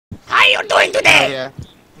you doing today? Yeah.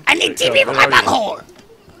 I need TV for my bunghole.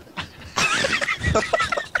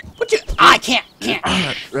 What you? I can't.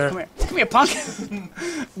 Come here, punk.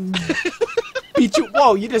 Beat you.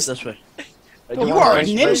 Whoa, you just. This way. You are a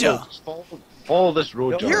ninja. Follow this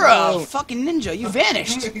road, John. You're a fucking ninja. You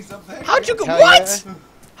vanished. How'd you go? Hell What? yeah.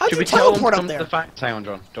 How'd Should you we tell teleport them up there? the fact? Hang on,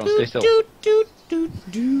 John. John, stay still.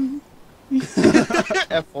 Do.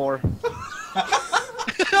 F4.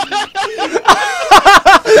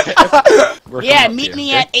 Yeah, meet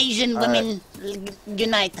me at Asian Women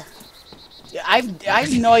Unite.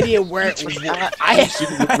 I've no idea where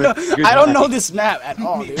I don't know this map at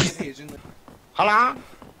all, dude. Hello?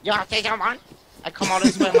 You want to say someone? I come all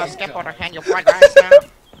this way on my skateboard and hand you fried rice now.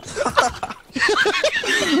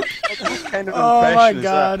 Kind of Oh my impression is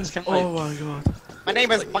god. that? Oh my god. My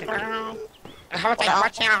name is Buckler. I have to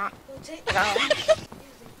watch out.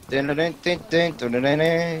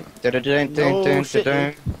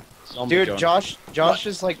 Dude, Josh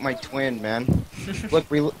is like my twin, man. Look,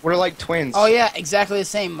 we're like twins. Oh yeah, exactly the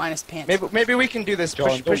same, minus pants. Maybe we can do this.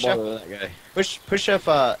 John, Push don't F, bother that guy. push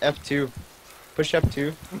F2. Push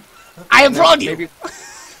F2. I And then applaud you. maybe-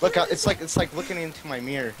 Look, it's like looking into my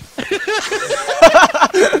mirror.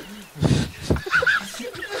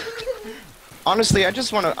 Honestly, I'm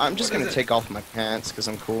just gonna take off my pants because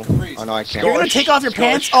I'm cool. Oh no, I can't. You're gonna take off your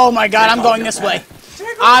pants? Oh my god, I'm going this way.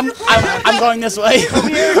 I'm going this way.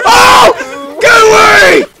 Oh! Get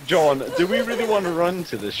away! John, do we really want to run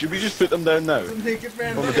to this? Should we just put them down now?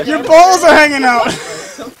 Your balls are hanging out.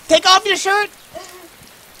 Take off your shirt.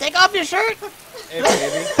 Take off your shirt. Hey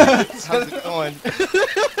baby, how's it going?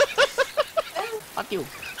 Fuck you.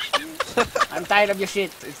 I'm tired of your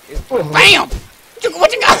shit. Bam!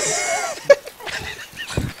 What you got?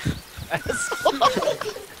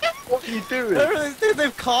 What are you doing?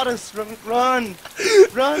 They've caught us. Run!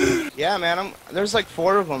 Yeah, man. There's like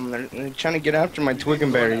 4 of them. They're trying to get after my twig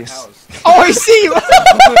and berries. Oh, I see you.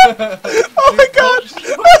 Oh my god.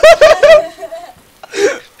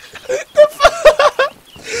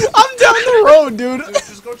 I'm down the road, dude.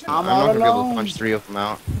 I'm I'm all not gonna be able to alone. punch 3 of them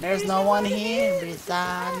out. There's no one here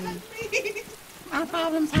beside me. My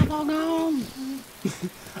problems have all gone.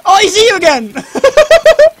 Oh, I see you again.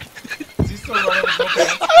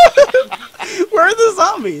 Where are the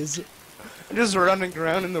zombies? I'm just running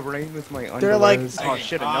around in the rain with my underwear. They're like- oh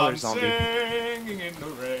shit, another zombie. Singing in the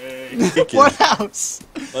rain. What house?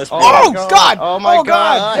 Let's Oh my god! God. Oh my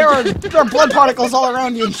God. There are blood particles all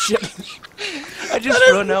around you and shit. I just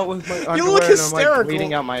run out with my underwear look and I'm hysterical. like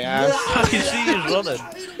bleeding out my ass. I can see he's running.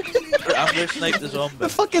 I'm gonna snipe the zombie. The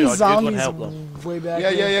fucking John, you go and zombies help them. way back. Yeah,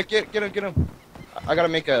 here. get him. I gotta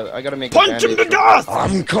make a Punch him to bandage. death!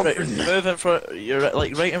 I'm coming. Right, move in front. You're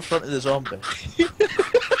like right in front of the zombie.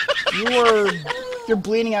 You're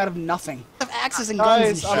bleeding out of nothing. I have axes and guns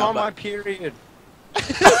and Guys, shit. I'm on my period.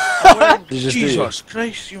 Jesus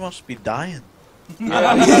Christ, you must be dying. My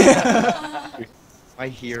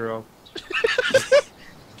hero.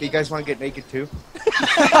 Okay, you guys want to get naked too?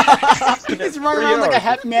 He's running around like a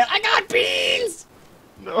happy man. I got beans!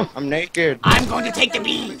 No. I'm naked. I'm going to take the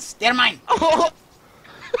beans. They're mine.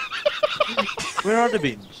 Where are the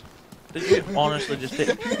beans? Did you honestly just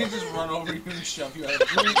take? He just run over you and shove you out of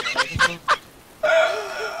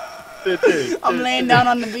the I'm laying down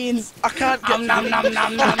on the beans. I can't get. Nom nom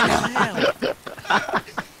nom nom nom.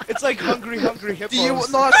 It's like hungry hippos. Do you no?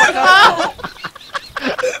 I can't.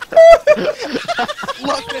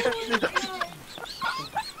 Look at me.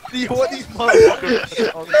 Do you want these motherfuckers?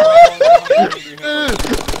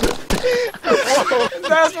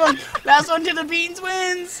 Last one to the beans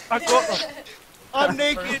wins. I got them. I'm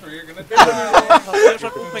naked. You're gonna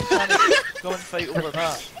Go and fight over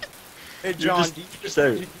that. Hey John,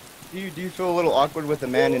 do you feel a little awkward with a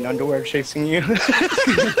man in underwear chasing you?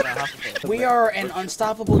 We are an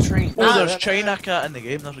unstoppable train. Oh, there's China Cat in the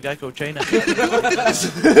game. There's a guy called China Cat. Let's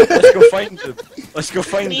go find him. Let's go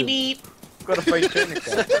find Beep him. beep. Gotta fight China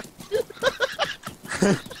Cat.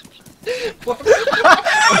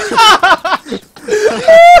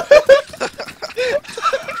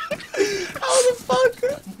 How the fuck?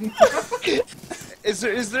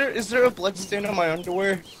 Is there a blood stain on my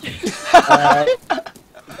underwear?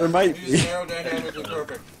 There might You just aerodynamically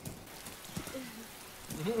perfect.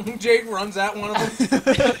 Jake runs at one of them.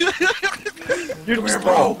 You're Come here,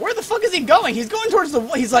 bro. Where the fuck is he going? He's going towards the.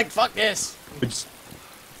 He's like, fuck this.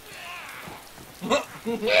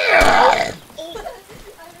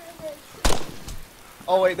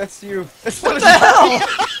 Oh wait, that's you. That's What the hell?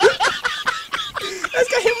 That's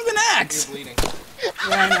got hit with an You're axe. bleeding. Yeah,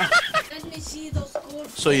 I know. Let me see those gold.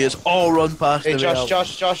 So you just all run past Hey the Josh.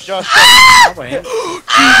 I am Wait.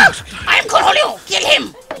 Cornholio. Kill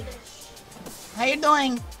him. How you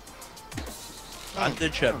doing? I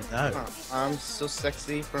did shut me now. I'm so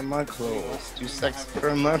sexy for my clothes. Too sexy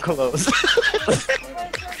for my clothes.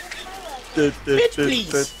 Bitch,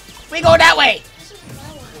 please. We go that way.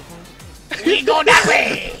 We go that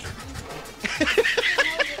way.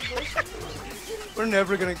 We're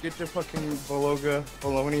never gonna get to fucking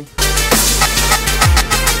Bologna.